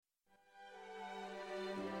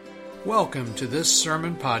Welcome to this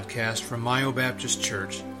sermon podcast from Mayo Baptist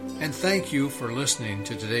Church, and thank you for listening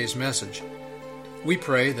to today's message. We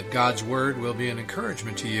pray that God's Word will be an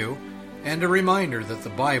encouragement to you and a reminder that the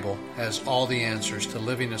Bible has all the answers to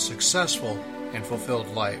living a successful and fulfilled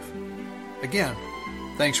life. Again,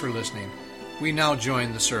 thanks for listening. We now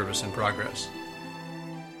join the service in progress.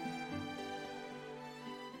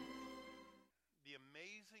 The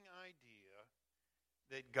amazing idea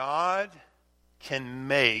that God can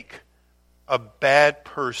make a bad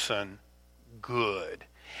person good.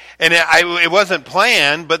 And it wasn't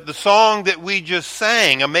planned, but the song that we just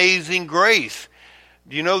sang, Amazing Grace,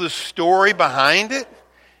 do you know the story behind it?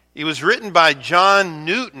 It was written by John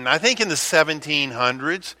Newton, I think in the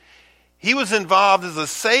 1700s. He was involved as a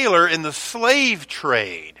sailor in the slave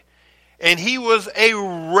trade, and he was a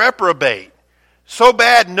reprobate. So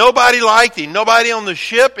bad, nobody liked him, nobody on the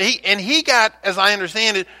ship. He got, as I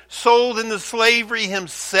understand it, sold into slavery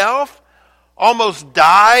himself, almost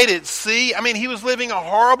died at sea. I mean, he was living a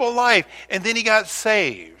horrible life, and then he got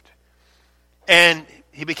saved. And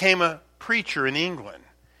he became a preacher in England,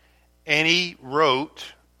 and he wrote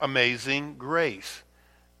Amazing Grace,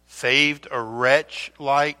 saved a wretch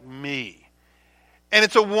like me. And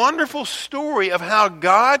it's a wonderful story of how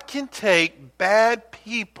God can take bad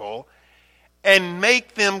people and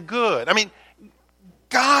make them good. I mean,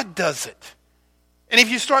 God does it. And if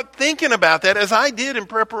you start thinking about that, as I did in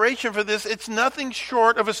preparation for this, it's nothing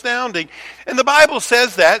short of astounding. And the Bible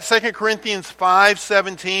says that, 2 Corinthians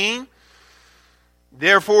 5:17.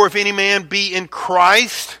 Therefore, if any man be in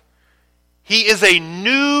Christ, he is a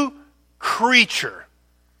new creature.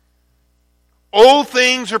 Old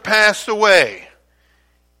things are passed away.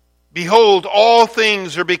 Behold, all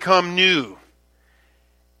things are become new.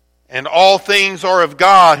 And all things are of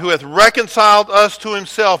God, who hath reconciled us to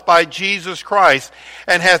himself by Jesus Christ,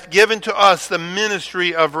 and hath given to us the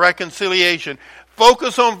ministry of reconciliation.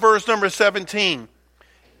 Focus on verse number 17.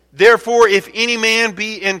 Therefore, if any man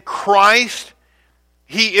be in Christ,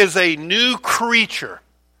 he is a new creature.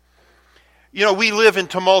 You know, we live in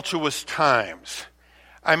tumultuous times.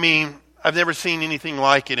 I mean, I've never seen anything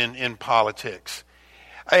like it in politics.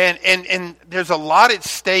 And there's a lot at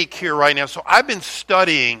stake here right now. So I've been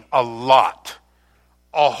studying a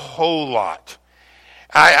whole lot.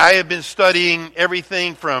 I have been studying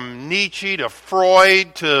everything from Nietzsche to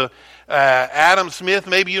Freud to Adam Smith.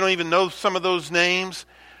 Maybe you don't even know some of those names.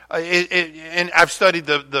 And I've studied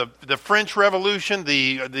the French Revolution,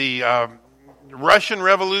 the Russian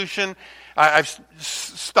Revolution. I've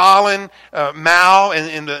Stalin, Mao,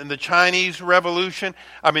 and the Chinese Revolution.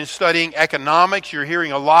 I've been studying economics. You're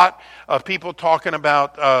hearing a lot of people talking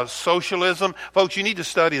about socialism. Folks, you need to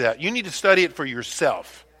study that. You need to study it for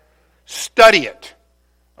yourself. Study it.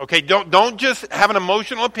 Okay, don't just have an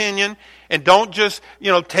emotional opinion, and don't just,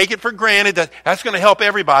 take it for granted that that's going to help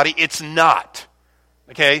everybody. It's not.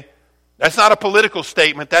 Okay? That's not a political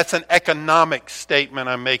statement. That's an economic statement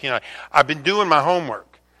I'm making. I've been doing my homework.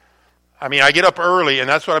 I mean, I get up early, and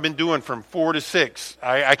that's what I've been doing from 4 to 6.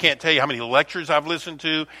 I can't tell you how many lectures I've listened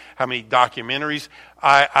to, how many documentaries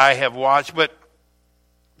I have watched. But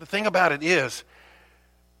the thing about it is,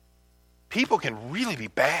 people can really be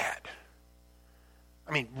bad.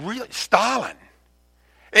 I mean, really, Stalin.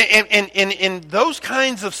 And in those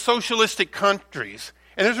kinds of socialistic countries,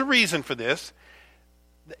 and there's a reason for this,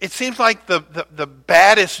 it seems like the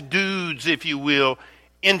baddest dudes, if you will,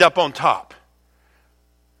 end up on top.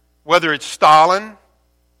 Whether it's Stalin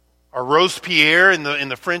or Robespierre in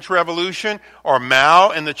the French Revolution or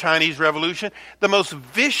Mao in the Chinese Revolution, the most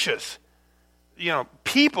vicious,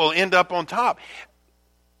 people end up on top.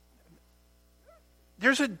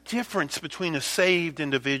 There's a difference between a saved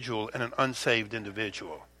individual and an unsaved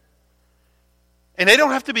individual. And they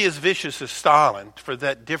don't have to be as vicious as Stalin for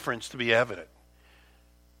that difference to be evident.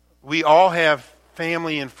 We all have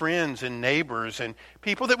family and friends and neighbors and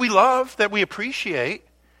people that we love, that we appreciate.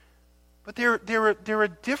 But they're a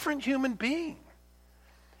different human being.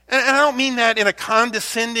 And I don't mean that in a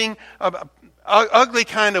condescending, ugly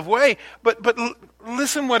kind of way. But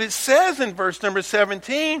listen what it says in verse number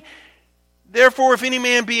 17. Therefore, if any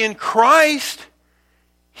man be in Christ,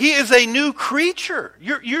 he is a new creature.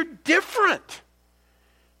 You're different.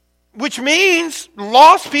 Which means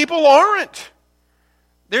lost people aren't.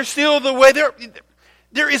 They're still the way they're...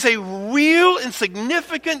 There is a real and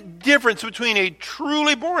significant difference between a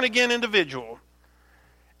truly born-again individual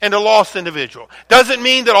and a lost individual. Doesn't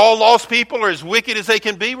mean that all lost people are as wicked as they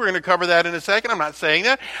can be. We're going to cover that in a second. I'm not saying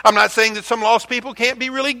that. I'm not saying that some lost people can't be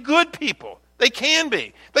really good people. They can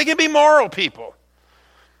be. They can be moral people.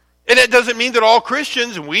 And it doesn't mean that all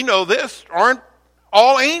Christians, and we know this, aren't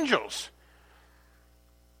all angels.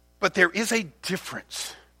 But there is a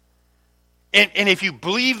difference. And if you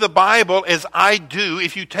believe the Bible as I do,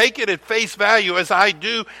 if you take it at face value as I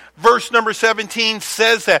do, verse number 17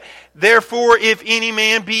 says that, therefore, if any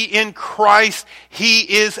man be in Christ, he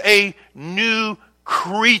is a new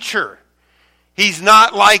creature. He's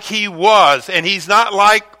not like he was, and he's not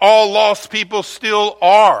like all lost people still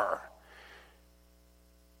are.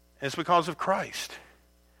 And it's because of Christ.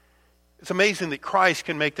 It's amazing that Christ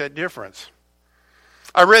can make that difference.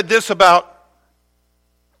 I read this about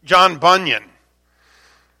John Bunyan.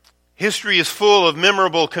 History is full of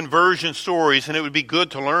memorable conversion stories, and it would be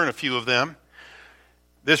good to learn a few of them.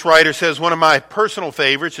 This writer says, one of my personal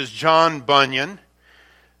favorites is John Bunyan,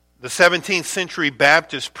 the 17th century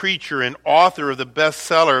Baptist preacher and author of the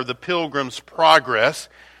bestseller, The Pilgrim's Progress,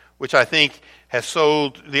 which I think has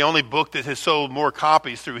sold, the only book that has sold more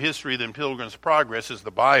copies through history than Pilgrim's Progress is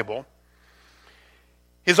the Bible.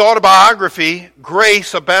 His autobiography,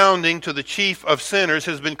 Grace Abounding to the Chief of Sinners,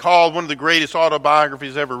 has been called one of the greatest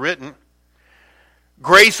autobiographies ever written.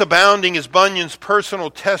 Grace Abounding is Bunyan's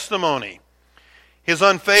personal testimony. His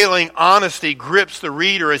unfailing honesty grips the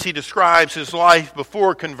reader as he describes his life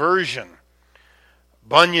before conversion.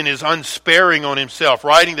 Bunyan is unsparing on himself,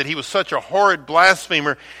 writing that he was such a horrid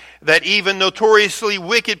blasphemer that even notoriously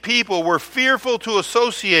wicked people were fearful to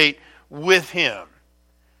associate with him.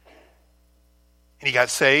 And he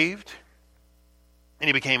got saved, and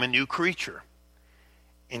he became a new creature.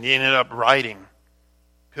 And he ended up writing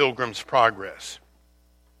Pilgrim's Progress.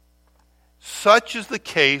 Such is the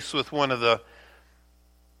case with one of the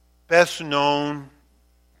best-known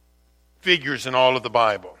figures in all of the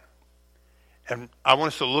Bible. And I want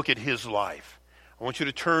us to look at his life. I want you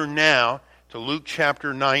to turn now to Luke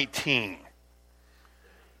chapter 19.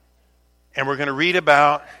 And we're going to read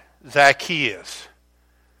about Zacchaeus.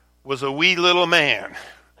 Was a wee little man.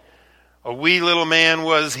 A wee little man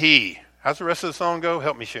was he. How's the rest of the song go?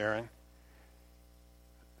 Help me, Sharon.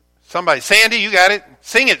 Somebody, Sandy, you got it?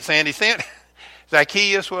 Sing it, Sandy.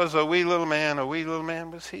 Zacchaeus was a wee little man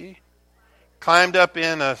was he. Climbed up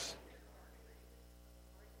in a...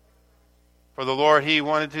 For the Lord he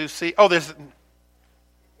wanted to see... Oh, there's...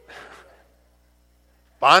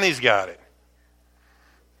 Bonnie's got it.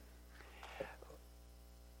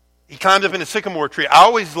 He climbed up in a sycamore tree. I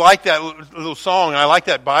always liked that little song, and I like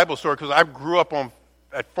that Bible story because I grew up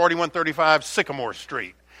at 4135 Sycamore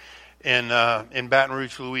Street in Baton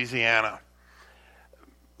Rouge, Louisiana.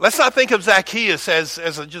 Let's not think of Zacchaeus as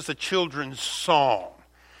just a children's song.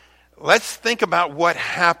 Let's think about what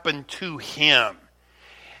happened to him.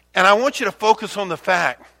 And I want you to focus on the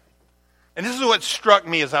fact, and this is what struck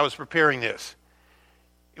me as I was preparing this.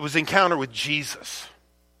 It was encounter with Jesus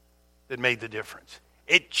that made the difference.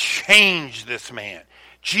 It changed this man.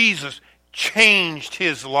 Jesus changed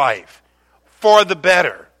his life for the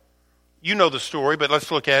better. You know the story, but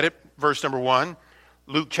let's look at it. Verse number 1,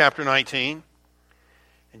 Luke chapter 19.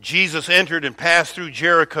 And Jesus entered and passed through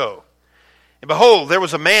Jericho. And behold, there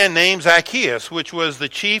was a man named Zacchaeus, which was the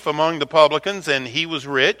chief among the publicans, and he was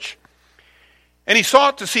rich. And he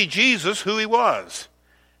sought to see Jesus, who he was,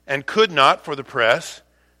 and could not for the press,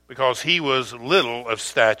 because he was little of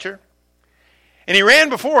stature. And he ran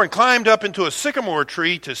before and climbed up into a sycamore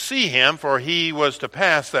tree to see him, for he was to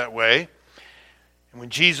pass that way. And when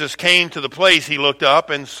Jesus came to the place, he looked up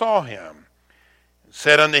and saw him, and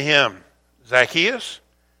said unto him, Zacchaeus,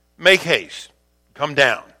 make haste, come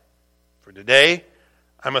down, for today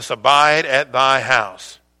I must abide at thy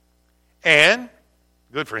house. And,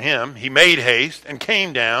 good for him, he made haste and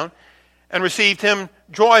came down and received him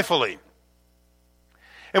joyfully.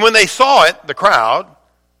 And when they saw it, the crowd,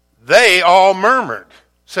 they all murmured,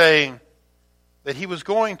 saying that he was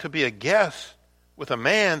going to be a guest with a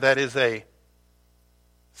man that is a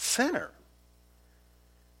sinner.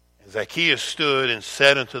 And Zacchaeus stood and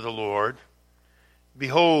said unto the Lord,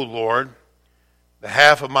 Behold, Lord, the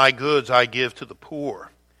half of my goods I give to the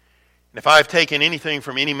poor. And if I have taken anything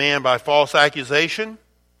from any man by false accusation,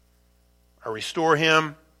 I restore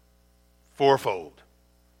him fourfold.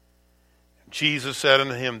 Jesus said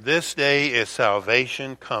unto him, This day is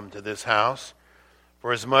salvation come to this house,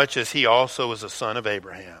 for as much as he also is a son of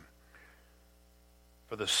Abraham.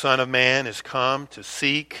 For the Son of Man is come to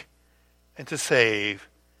seek and to save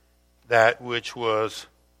that which was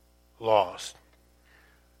lost.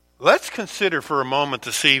 Let's consider for a moment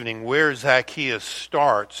this evening where Zacchaeus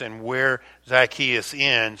starts and where Zacchaeus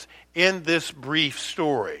ends in this brief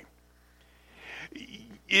story.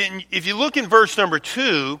 If you look in verse number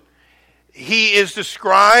 2, he is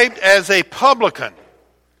described as a publican.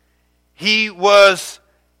 He was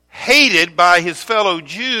hated by his fellow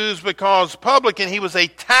Jews because publican, he was a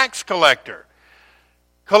tax collector.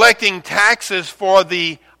 collecting taxes for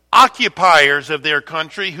the occupiers of their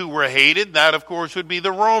country who were hated. That, of course, would be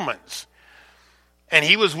the Romans. And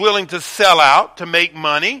he was willing to sell out to make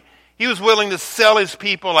money. He was willing to sell his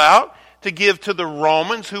people out to give to the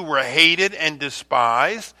Romans who were hated and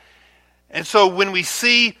despised. And so when we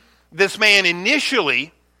see this man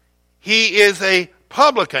initially, he is a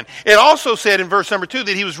publican. It also said in verse number 2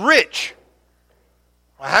 that he was rich.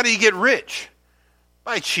 Well, how did he get rich?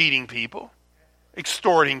 By cheating people,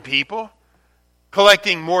 extorting people,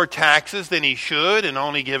 collecting more taxes than he should and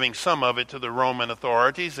only giving some of it to the Roman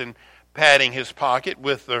authorities and padding his pocket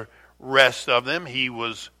with the rest of them. He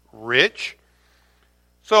was rich.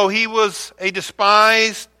 So he was a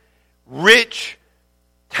despised, rich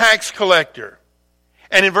tax collector.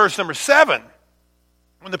 And in verse number 7,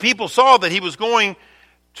 when the people saw that he was going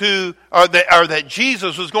to, or that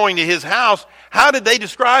Jesus was going to his house, how did they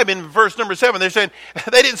describe in verse number 7? They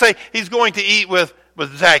didn't say he's going to eat with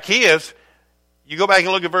Zacchaeus. You go back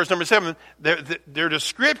and look at verse number 7. Their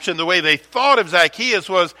description, the way they thought of Zacchaeus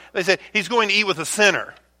was, they said he's going to eat with a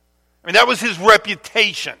sinner. I mean, that was his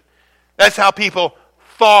reputation. That's how people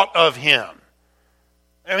thought of him.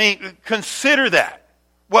 I mean, consider that.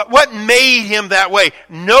 What made him that way?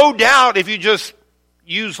 No doubt, if you just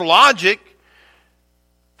use logic,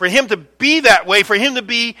 for him to be that way, for him to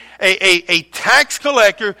be a tax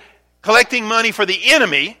collector, collecting money for the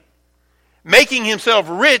enemy, making himself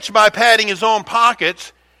rich by padding his own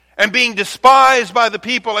pockets, and being despised by the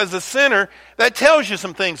people as a sinner, that tells you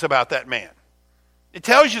some things about that man. It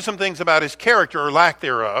tells you some things about his character or lack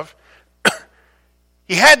thereof.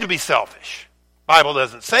 He had to be selfish. The Bible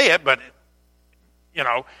doesn't say it, but you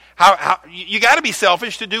know, how you got to be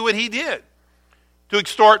selfish to do what he did. To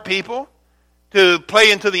extort people, to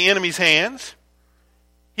play into the enemy's hands.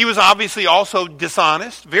 He was obviously also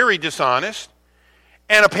dishonest, very dishonest,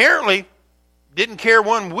 and apparently didn't care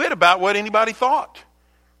one whit about what anybody thought,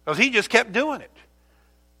 because he just kept doing it.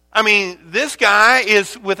 I mean, this guy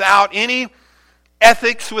is without any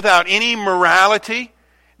ethics, without any morality.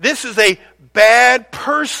 This is a bad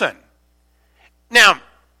person. Now,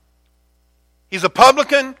 he's a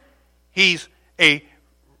publican. He's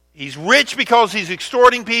rich because he's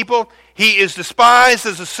extorting people. He is despised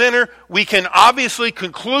as a sinner. We can obviously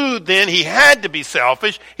conclude then he had to be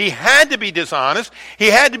selfish. He had to be dishonest. He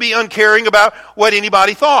had to be uncaring about what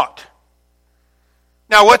anybody thought.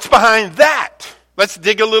 Now, what's behind that? Let's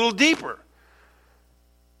dig a little deeper.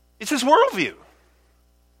 It's his worldview.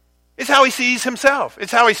 It's how he sees himself.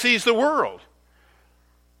 It's how he sees the world.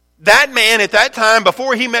 That man at that time,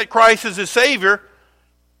 before he met Christ as his Savior,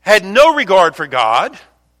 had no regard for God,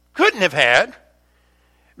 couldn't have had.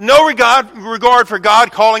 No regard for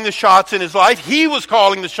God calling the shots in his life. He was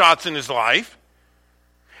calling the shots in his life.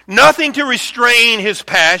 Nothing to restrain his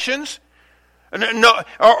passions,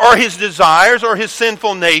 or his desires, or his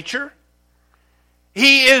sinful nature.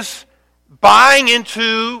 He is buying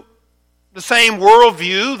into the same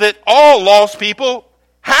worldview that all lost people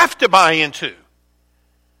have to buy into.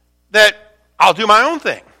 That I'll do my own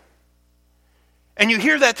thing. And you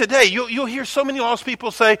hear that today. You'll hear so many lost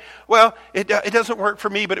people say, well, it doesn't work for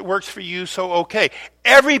me, but it works for you, so okay.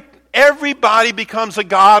 Everybody becomes a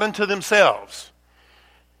god unto themselves.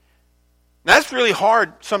 That's really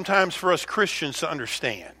hard sometimes for us Christians to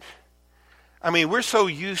understand. I mean, we're so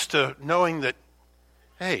used to knowing that,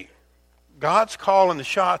 hey, God's calling the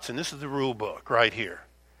shots, and this is the rule book right here.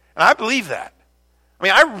 And I believe that. I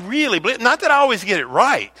mean, I really believe, not that I always get it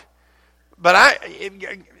right, but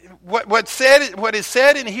what is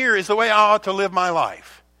said in here is the way I ought to live my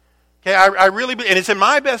life. Okay, I really believe, and it's in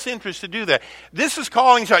my best interest to do that. This is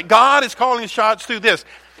calling shots. God is calling the shots through this.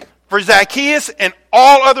 For Zacchaeus and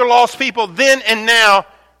all other lost people then and now,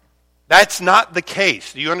 that's not the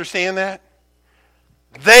case. Do you understand that?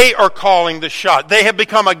 They are calling the shot. They have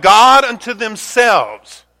become a god unto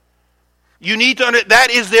themselves. You need to understand, that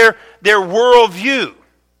is their worldview.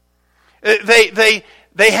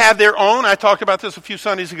 They have their own, I talked about this a few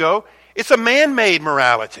Sundays ago, it's a man-made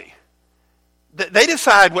morality. They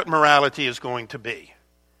decide what morality is going to be.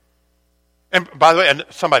 And by the way, and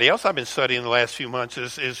somebody else I've been studying the last few months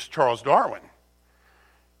is Charles Darwin.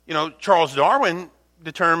 You know, Charles Darwin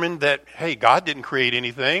determined that, hey, God didn't create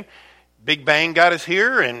anything. Big Bang got us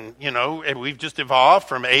here, and, you know, and we've just evolved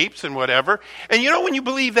from apes and whatever. And, you know, when you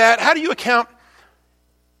believe that, how do you account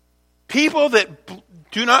people that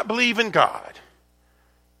do not believe in God?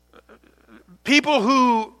 People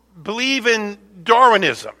who believe in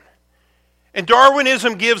Darwinism. And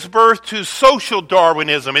Darwinism gives birth to social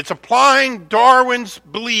Darwinism. It's applying Darwin's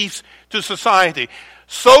beliefs to society.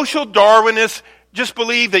 Social Darwinists just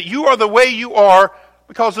believe that you are the way you are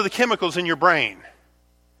because of the chemicals in your brain.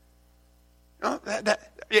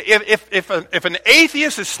 If an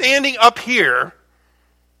atheist is standing up here,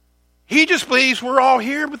 he just believes we're all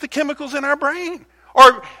here with the chemicals in our brain.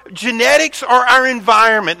 Or genetics or our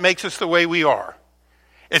environment makes us the way we are.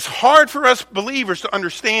 It's hard for us believers to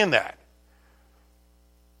understand that.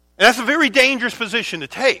 And that's a very dangerous position to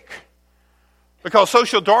take. Because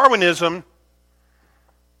social Darwinism,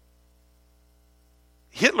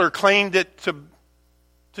 Hitler claimed it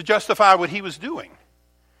to justify what he was doing.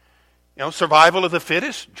 Survival of the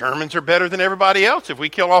fittest. Germans are better than everybody else. If we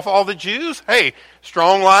kill off all the Jews, hey,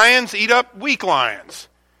 strong lions eat up weak lions.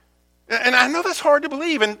 And I know that's hard to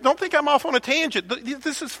believe, and don't think I'm off on a tangent.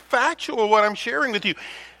 This is factual, what I'm sharing with you.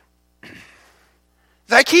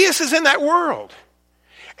 Zacchaeus is in that world.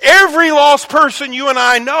 Every lost person you and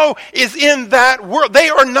I know is in that world. They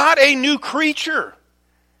are not a new creature.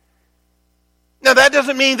 Now, that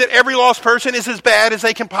doesn't mean that every lost person is as bad as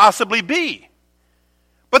they can possibly be.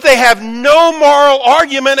 But they have no moral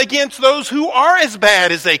argument against those who are as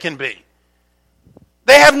bad as they can be.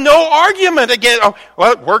 They have no argument against,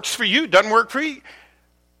 it works for you, doesn't work for you.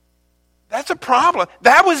 That's a problem.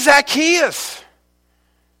 That was Zacchaeus.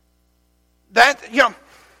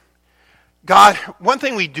 God, one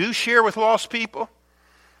thing we do share with lost people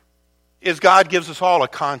is God gives us all a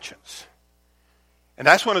conscience. And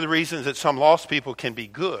that's one of the reasons that some lost people can be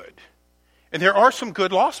good. And there are some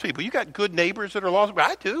good lost people. You got good neighbors that are lost.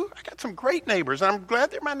 I do. I got some great neighbors, and I'm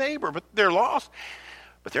glad they're my neighbor, but they're lost.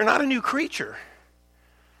 But they're not a new creature.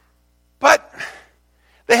 But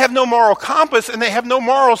they have no moral compass, and they have no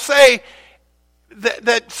moral say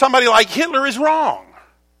that somebody like Hitler is wrong.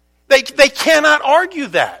 They cannot argue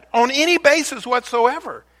that on any basis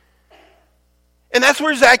whatsoever. And that's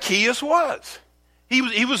where Zacchaeus was.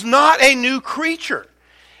 He was not a new creature.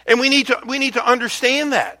 And we need to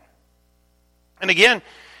understand that. And again,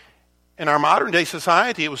 in our modern day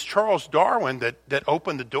society, it was Charles Darwin that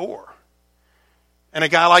opened the door. And a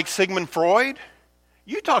guy like Sigmund Freud,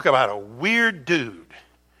 you talk about a weird dude.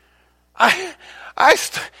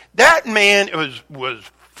 That man was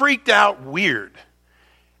freaked out weird.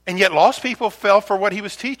 And yet lost people fell for what he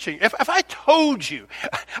was teaching. If I told you,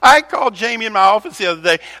 I called Jamie in my office the other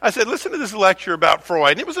day. I said, listen to this lecture about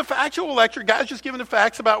Freud. And it was a factual lecture. Guys just giving the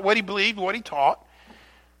facts about what he believed, what he taught.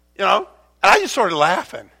 And I just started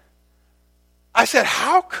laughing. I said,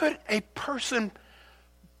 how could a person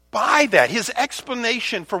buy that? His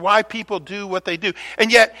explanation for why people do what they do.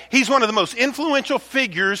 And yet, he's one of the most influential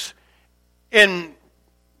figures in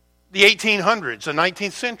the 1800s, the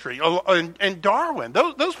 19th century, and Darwin.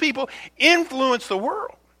 Those people influenced the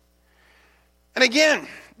world. And again,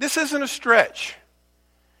 this isn't a stretch.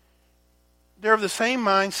 They're of the same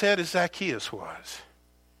mindset as Zacchaeus was,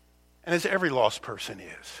 and as every lost person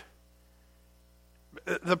is.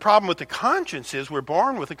 The problem with the conscience is we're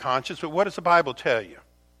born with a conscience, but what does the Bible tell you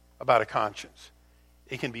about a conscience?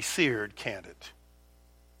 It can be seared, can't it?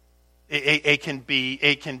 It can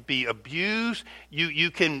be abused.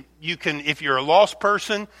 You can if you're a lost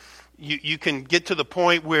person, you can get to the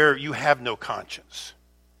point where you have no conscience.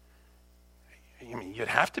 I mean, you'd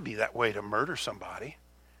have to be that way to murder somebody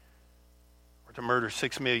or to murder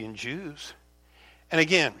 6 million Jews. And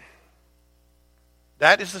again,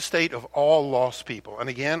 that is the state of all lost people. And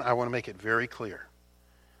again, I want to make it very clear.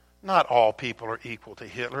 Not all people are equal to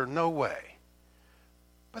Hitler. No way.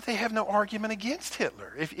 But they have no argument against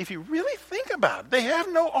Hitler. If you really think about it, they have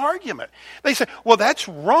no argument. They say, well, that's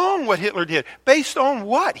wrong what Hitler did. Based on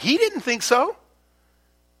what? He didn't think so.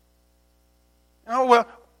 Oh, well,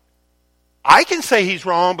 I can say he's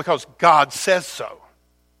wrong because God says so.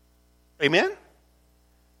 Amen? Am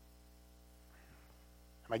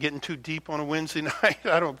I getting too deep on a Wednesday night?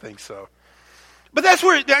 I don't think so. But that's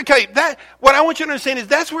where, what I want you to understand is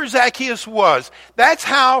that's where Zacchaeus was. That's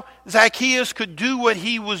how Zacchaeus could do what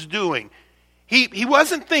he was doing. He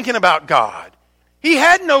wasn't thinking about God. He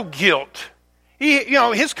had no guilt.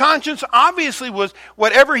 His conscience obviously was,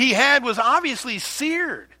 whatever he had was obviously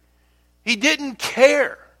seared. He didn't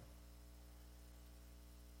care.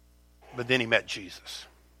 But then he met Jesus.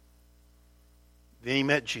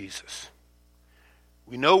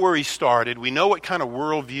 We know where he started. We know what kind of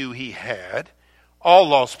worldview he had. All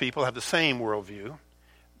lost people have the same worldview.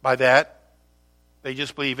 By that, they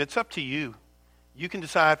just believe it's up to you. You can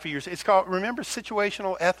decide for yourself. It's called, remember,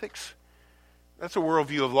 situational ethics? That's a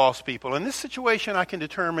worldview of lost people. In this situation, I can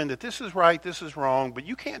determine that this is right, this is wrong, but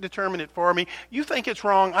you can't determine it for me. You think it's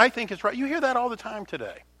wrong, I think it's right. You hear that all the time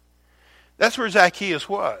today. That's where Zacchaeus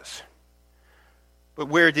was. But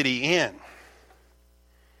where did he end?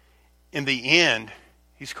 In the end,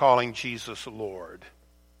 he's calling Jesus Lord.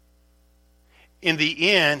 In the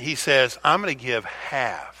end, he says, I'm going to give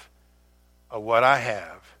half of what I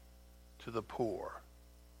have to the poor.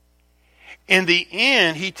 In the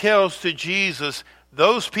end, he tells to Jesus,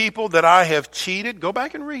 those people that I have cheated, go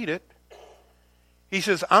back and read it. He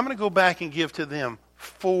says, I'm going to go back and give to them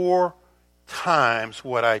 4 times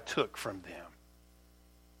what I took from them.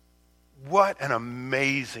 What an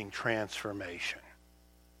amazing transformation.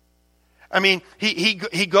 I mean,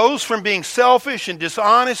 he goes from being selfish and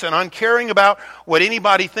dishonest and uncaring about what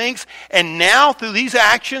anybody thinks, and now through these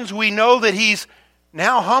actions we know that he's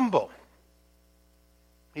now humble.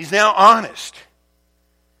 He's now honest.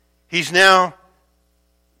 He's now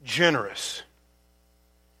generous.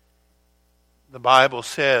 The Bible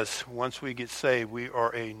says once we get saved, we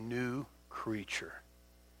are a new creature.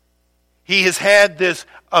 He has had this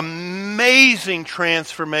amazing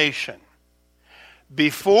transformation.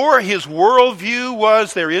 Before, his worldview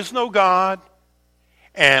was there is no God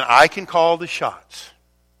and I can call the shots.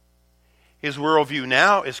 His worldview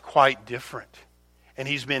now is quite different. And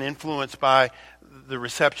he's been influenced by the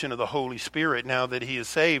reception of the Holy Spirit now that he is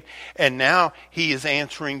saved. And now he is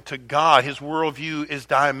answering to God. His worldview is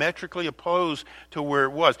diametrically opposed to where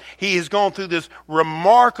it was. He has gone through this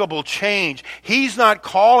remarkable change. He's not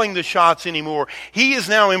calling the shots anymore. He is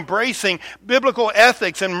now embracing biblical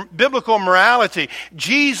ethics and biblical morality.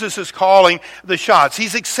 Jesus is calling the shots.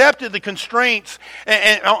 He's accepted the constraints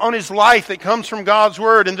on his life that comes from God's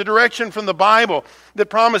Word and the direction from the Bible that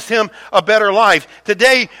promised him a better life.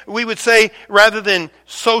 Today, we would say, rather than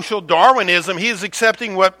social Darwinism, he is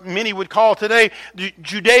accepting what many would call today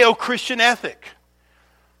Judeo-Christian ethic.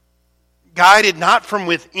 Guided not from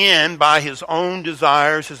within by his own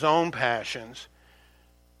desires, his own passions,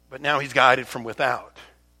 but now he's guided from without.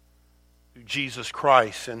 Through Jesus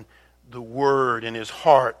Christ and the Word in his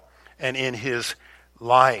heart and in his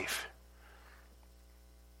life.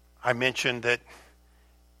 I mentioned that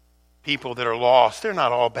people that are lost, they're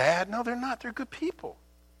not all bad. No, they're not. They're good people.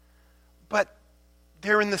 But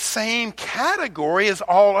they're in the same category as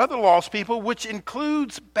all other lost people, which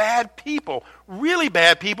includes bad people, really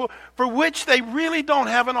bad people, for which they really don't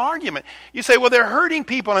have an argument. You say, well, they're hurting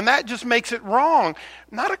people, and that just makes it wrong.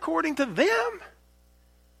 Not according to them.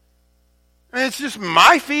 And it's just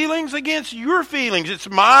my feelings against your feelings. It's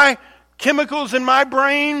my chemicals in my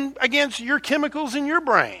brain against your chemicals in your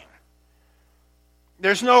brain.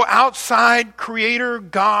 There's no outside creator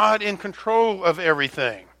God in control of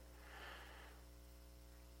everything.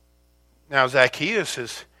 Now Zacchaeus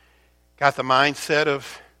has got the mindset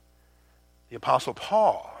of the Apostle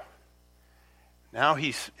Paul. Now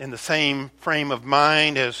he's in the same frame of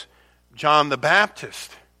mind as John the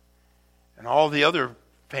Baptist and all the other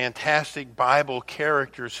fantastic Bible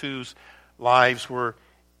characters whose lives were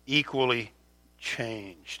equally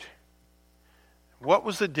changed. What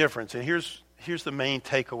was the difference? And here's the main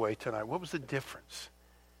takeaway tonight. What was the difference?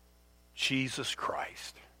 Jesus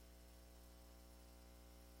Christ.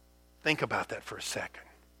 Think about that for a second.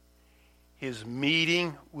 His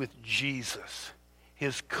meeting with Jesus,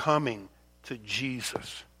 his coming to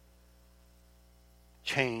Jesus,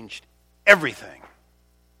 changed everything.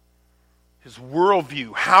 His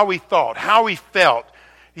worldview, how he thought, how he felt,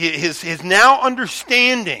 his now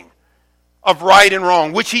understanding of right and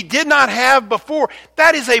wrong, which he did not have before.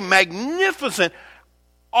 That is a magnificent,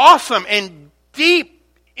 awesome, and deep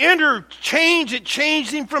interchange. It changed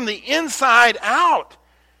him from the inside out.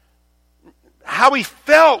 How he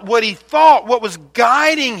felt, what he thought, what was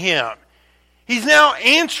guiding him. He's now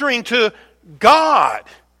answering to God.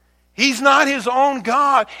 He's not his own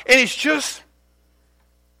God. And it's just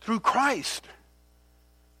through Christ.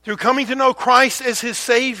 Through coming to know Christ as his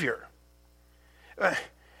Savior.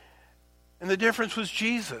 And the difference was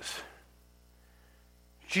Jesus.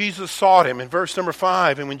 Jesus sought him in verse number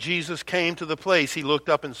 5. And when Jesus came to the place, he looked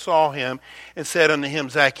up and saw him and said unto him,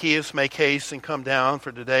 Zacchaeus, make haste and come down,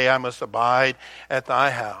 for today I must abide at thy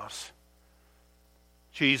house.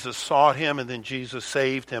 Jesus sought him, and then Jesus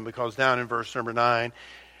saved him, because down in verse number 9,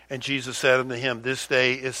 and Jesus said unto him, this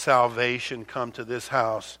day is salvation come to this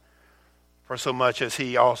house, for so much as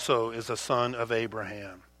he also is a son of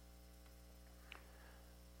Abraham.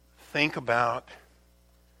 Think about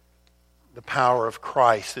the power of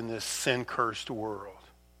Christ in this sin-cursed world.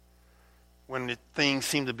 When things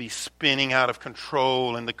seem to be spinning out of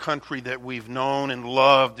control and the country that we've known and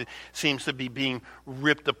loved seems to be being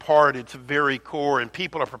ripped apart at its very core, and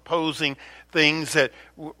people are proposing things that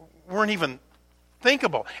weren't even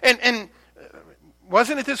thinkable. And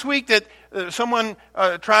wasn't it this week that someone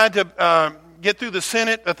tried to get through the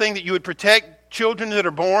Senate a thing that you would protect children that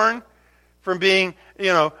are born from being,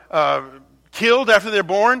 killed after they're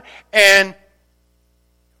born, and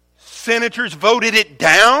senators voted it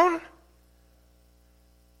down?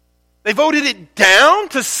 They voted it down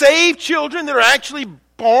to save children that are actually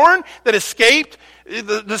born, that escaped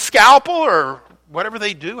the scalpel or whatever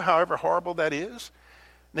they do, however horrible that is.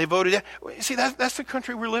 They voted down. See, that's the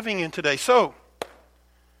country we're living in today. So,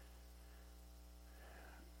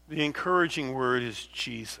 the encouraging word is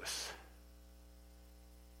Jesus.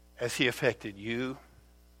 As he affected you,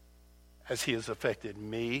 as he has affected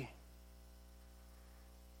me,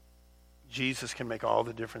 Jesus can make all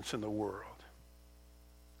the difference in the world.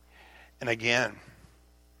 And again,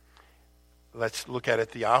 let's look at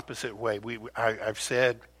it the opposite way. I've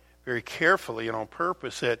said very carefully and on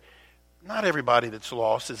purpose that not everybody that's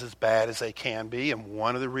lost is as bad as they can be. And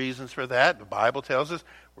one of the reasons for that, the Bible tells us,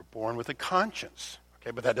 we're born with a conscience.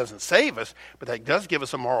 Okay, but that doesn't save us, but that does give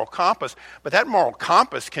us a moral compass. But that moral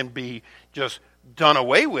compass can be just done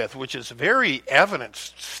away with, which is very evident.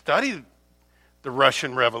 Study the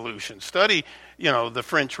Russian Revolution. Study, the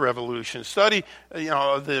French Revolution. Study,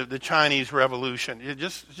 the Chinese Revolution. You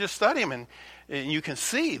just study them, and you can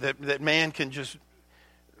see that man can just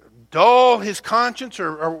dull his conscience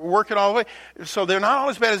or work it all the way. So they're not all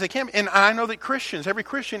as bad as they can be. And I know that every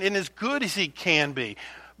Christian, isn't as good as he can be.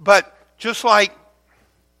 But just like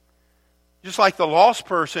the lost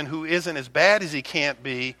person who isn't as bad as he can't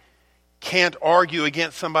be, can't argue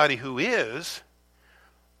against somebody who is,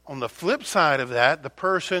 on the flip side of that, the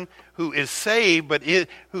person who is saved but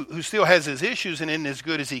who still has his issues and isn't as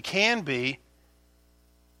good as he can be,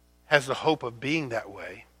 has the hope of being that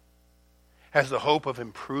way, has the hope of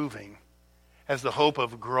improving, has the hope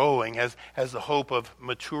of growing, has the hope of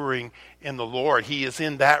maturing in the Lord. He is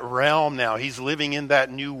in that realm now. He's living in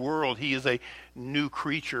that new world. He is a new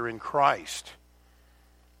creature in Christ.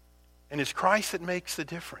 And it's Christ that makes the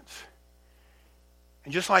difference.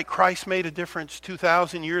 And just like Christ made a difference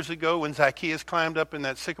 2,000 years ago when Zacchaeus climbed up in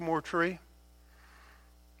that sycamore tree,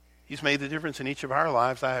 he's made the difference in each of our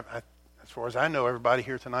lives. As far as I know, everybody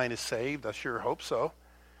here tonight is saved. I sure hope so.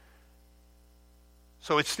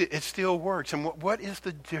 So it still works. And what is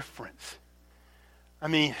the difference? I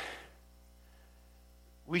mean,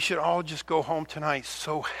 we should all just go home tonight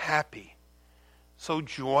so happy, so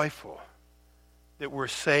joyful that we're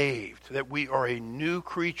saved, that we are a new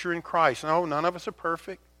creature in Christ. No, none of us are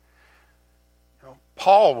perfect.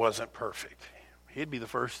 Paul wasn't perfect. He'd be the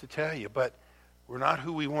first to tell you, but we're not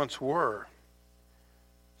who we once were.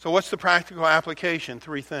 So what's the practical application?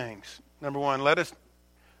 3 things. Number 1, let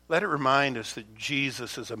it remind us that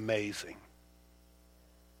Jesus is amazing.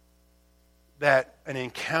 That an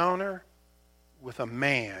encounter with a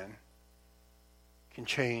man can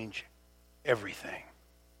change everything.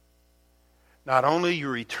 Not only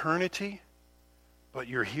your eternity, but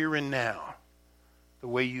your here and now. The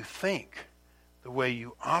way you think, the way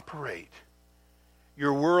you operate.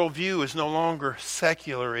 Your worldview is no longer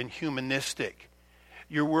secular and humanistic.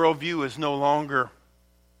 Your worldview is no longer,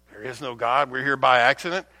 there is no God, we're here by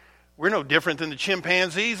accident. We're no different than the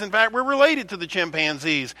chimpanzees. In fact, we're related to the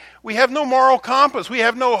chimpanzees. We have no moral compass. We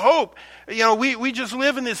have no hope. We just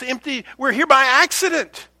live in this empty, we're here by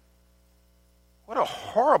accident. What a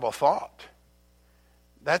horrible thought.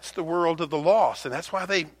 That's the world of the lost, and that's why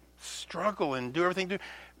they struggle and do everything.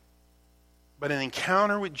 But an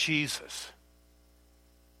encounter with Jesus,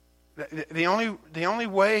 the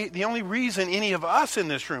only reason any of us in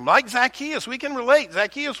this room, like Zacchaeus, we can relate.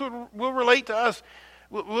 Zacchaeus will relate to us.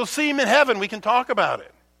 We'll see him in heaven. We can talk about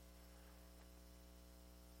it.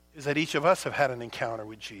 Is that each of us have had an encounter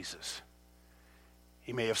with Jesus.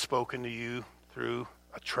 He may have spoken to you through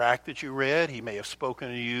a tract that you read. He may have spoken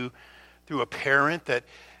to you through a parent that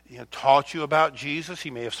taught you about Jesus.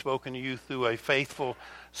 He may have spoken to you through a faithful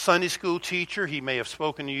Sunday school teacher. He may have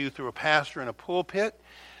spoken to you through a pastor in a pulpit.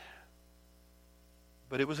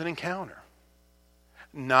 But it was an encounter.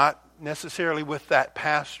 Not necessarily with that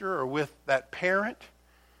pastor or with that parent,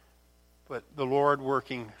 but the Lord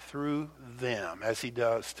working through them as he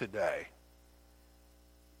does today.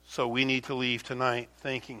 So we need to leave tonight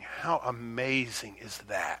thinking, how amazing is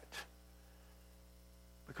that?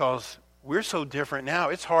 Because we're so different now,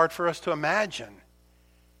 it's hard for us to imagine.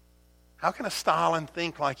 How can a Stalin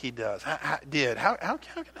think like he does? How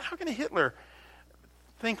can a Hitler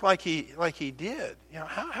think like he did?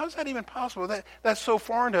 How's that even possible? That's so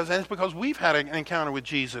foreign to us, and it's because we've had an encounter with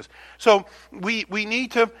Jesus. So we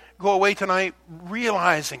need to go away tonight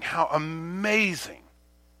realizing how amazing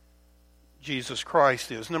Jesus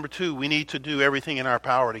Christ is. Number 2, we need to do everything in our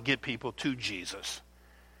power to get people to Jesus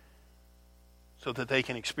so that they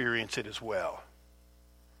can experience it as well.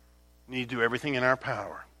 We need to do everything in our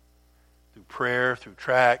power. Through prayer, through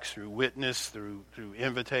tracts, through witness, through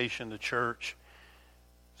invitation to church,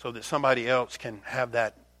 so that somebody else can have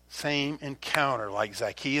that same encounter like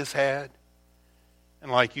Zacchaeus had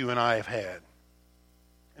and like you and I have had.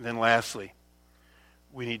 And then lastly,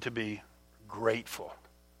 we need to be grateful.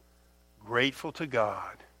 Grateful to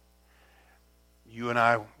God. You and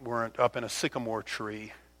I weren't up in a sycamore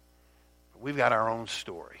tree, but we've got our own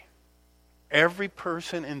story. Every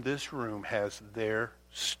person in this room has their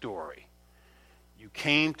story. You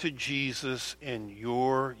came to Jesus in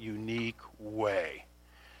your unique way.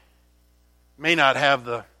 May not have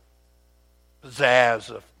the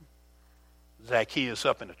pizzazz of Zacchaeus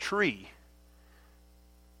up in a tree,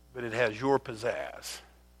 but it has your pizzazz.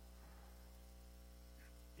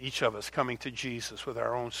 Each of us coming to Jesus with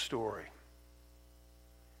our own story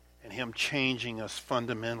and him changing us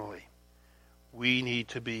fundamentally. We need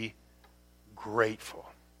to be grateful.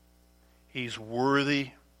 He's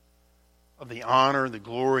worthy of the honor, the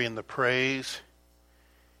glory, and the praise.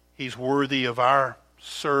 He's worthy of our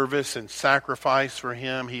service and sacrifice for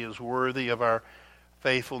him. He is worthy of our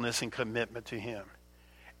faithfulness and commitment to him.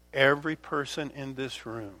 Every person in this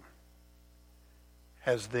room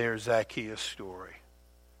has their Zacchaeus story.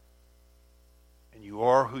 And you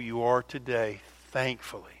are who you are today,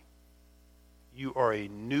 thankfully. You are a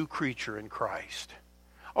new creature in Christ.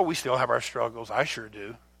 Oh, we still have our struggles. I sure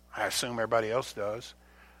do. I assume everybody else does.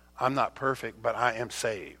 I'm not perfect, but I am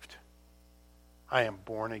saved. I am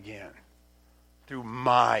born again through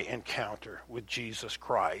my encounter with Jesus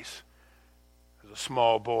Christ as a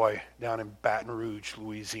small boy down in Baton Rouge,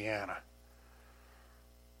 Louisiana.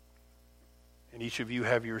 And each of you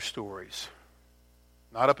have your stories.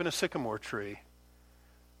 Not up in a sycamore tree,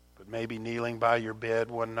 but maybe kneeling by your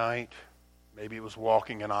bed one night. Maybe it was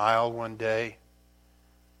walking an aisle one day.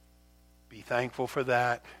 Be thankful for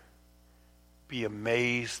that. Be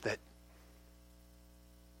amazed that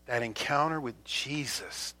that encounter with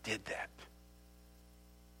Jesus did that.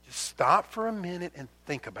 Just stop for a minute and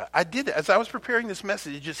think about it. I did that. As I was preparing this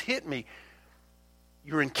message, it just hit me.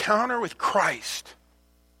 Your encounter with Christ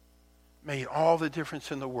made all the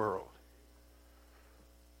difference in the world.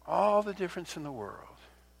 All the difference in the world.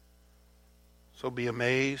 So be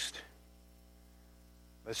amazed.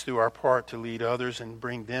 Let's do our part to lead others and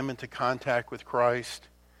bring them into contact with Christ.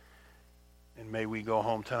 And may we go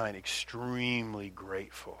home tonight extremely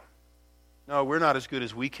grateful. No, we're not as good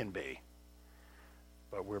as we can be.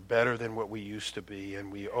 But we're better than what we used to be.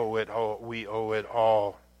 And we owe it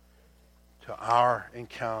all to our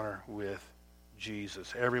encounter with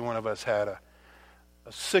Jesus. Every one of us had a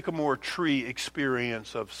sycamore tree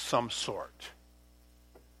experience of some sort.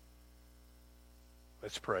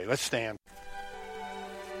 Let's pray. Let's stand.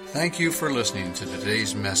 Thank you for listening to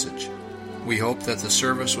today's message. We hope that the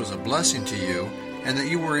service was a blessing to you and that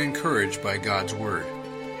you were encouraged by God's Word.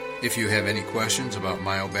 If you have any questions about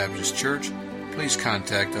Myo Baptist Church, please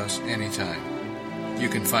contact us anytime. You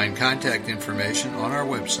can find contact information on our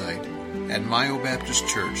website at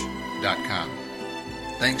myobaptistchurch.com.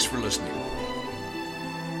 Thanks for listening.